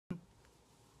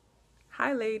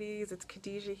Hi ladies, it's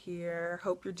Khadijah here.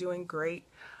 Hope you're doing great.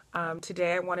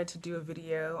 Today I wanted to do a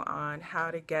video on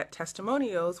how to get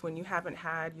testimonials when you haven't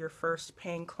had your first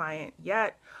paying client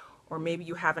yet, or maybe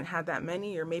you haven't had that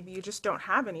many, or maybe you just don't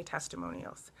have any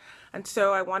testimonials. And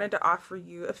so I wanted to offer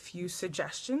you a few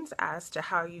suggestions as to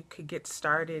how you could get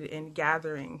started in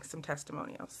gathering some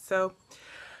testimonials. So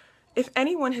if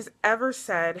anyone has ever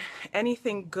said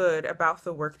anything good about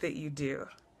the work that you do,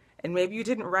 and maybe you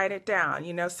didn't write it down,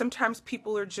 sometimes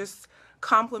people are just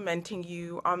complimenting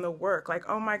you on the work, like,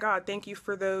 oh my God, thank you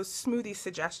for those smoothie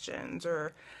suggestions,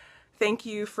 or thank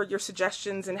you for your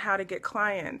suggestions in how to get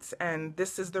clients, and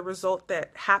this is the result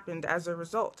that happened as a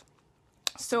result.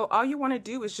 So all you want to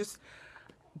do is just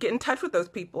get in touch with those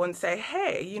people and say,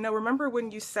 hey, remember when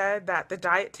you said that the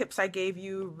diet tips I gave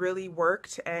you really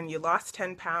worked and you lost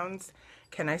 10 pounds?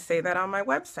 Can I say that on my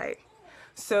website?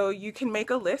 So you can make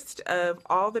a list of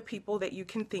all the people that you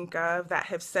can think of that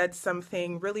have said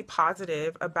something really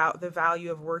positive about the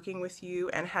value of working with you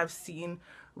and have seen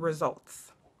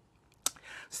results.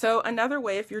 So another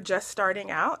way, if you're just starting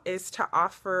out, is to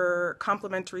offer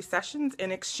complimentary sessions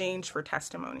in exchange for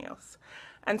testimonials.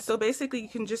 And so basically you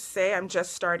can just say, I'm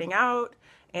just starting out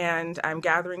and I'm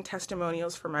gathering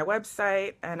testimonials for my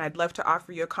website, and I'd love to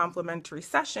offer you a complimentary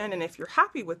session. And if you're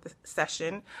happy with the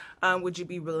session, would you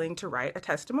be willing to write a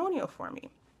testimonial for me?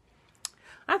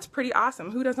 That's pretty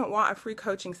awesome. Who doesn't want a free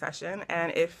coaching session?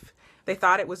 And if they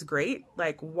thought it was great,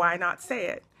 like, why not say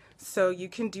it? So you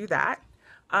can do that.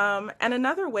 And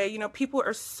another way, people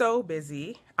are so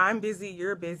busy. I'm busy,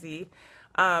 you're busy.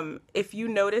 If you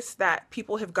notice that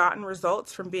people have gotten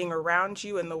results from being around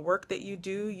you and the work that you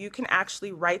do, you can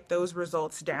actually write those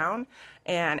results down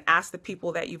and ask the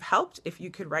people that you've helped if you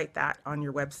could write that on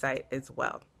your website as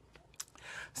well.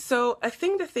 So a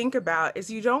thing to think about is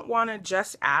you don't want to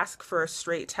just ask for a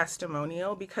straight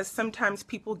testimonial, because sometimes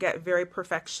people get very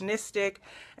perfectionistic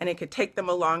and it could take them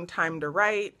a long time to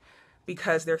write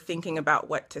because they're thinking about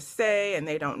what to say and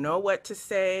they don't know what to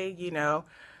say,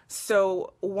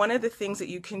 So one of the things that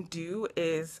you can do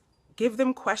is give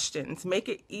them questions. Make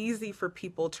it easy for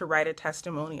people to write a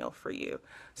testimonial for you.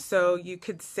 So you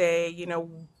could say,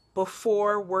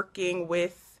 before working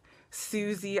with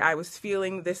Susie, I was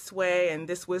feeling this way, and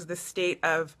this was the state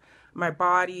of my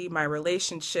body, my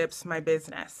relationships, my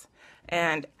business.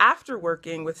 And after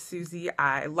working with Susie,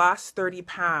 I lost 30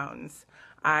 pounds.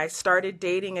 I started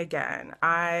dating again.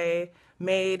 I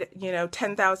made,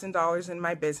 $10,000 in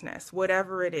my business,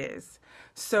 whatever it is.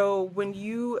 So when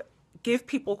you give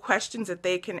people questions that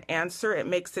they can answer, it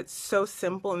makes it so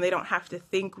simple and they don't have to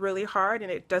think really hard,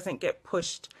 and it doesn't get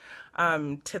pushed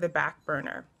to the back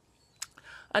burner.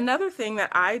 Another thing that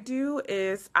I do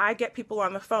is I get people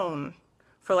on the phone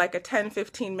for like a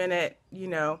 10-15 minute,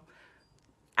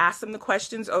 ask them the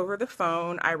questions over the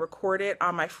phone. I record it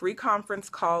on my free conference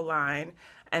call line,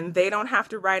 and they don't have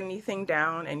to write anything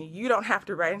down, and you don't have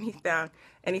to write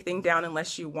anything down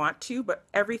unless you want to, but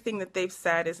everything that they've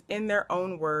said is in their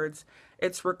own words.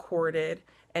 It's recorded,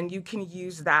 and you can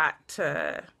use that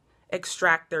to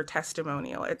extract their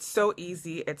testimonial. It's so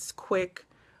easy, it's quick,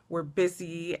 we're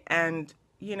busy, and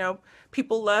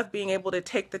people love being able to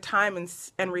take the time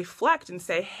and reflect and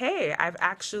say, hey, I've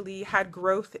actually had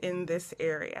growth in this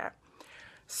area.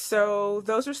 So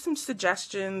those are some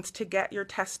suggestions to get your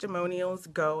testimonials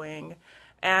going.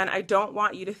 And I don't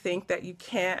want you to think that you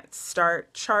can't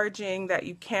start charging, that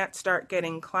you can't start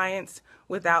getting clients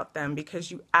without them,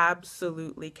 because you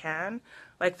absolutely can.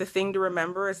 Like, the thing to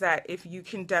remember is that if you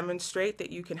can demonstrate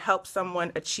that you can help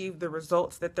someone achieve the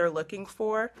results that they're looking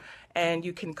for, and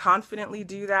you can confidently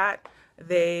do that,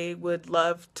 they would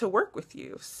love to work with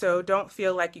you. So don't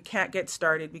feel like you can't get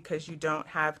started because you don't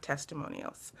have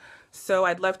testimonials. So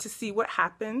I'd love to see what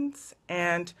happens.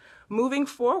 And moving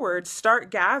forward,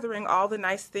 start gathering all the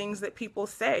nice things that people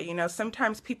say.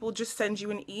 Sometimes people just send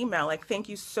you an email like, thank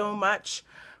you so much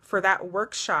for that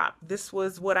workshop. This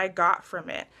was what I got from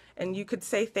it. And you could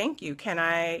say, thank you. Can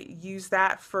I use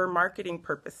that for marketing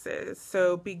purposes?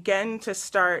 So begin to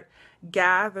start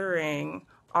gathering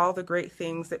all the great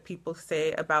things that people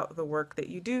say about the work that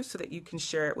you do so that you can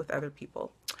share it with other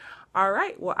people. All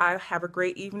right. Well, I have a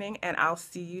great evening, and I'll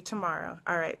see you tomorrow.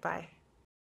 All right. Bye.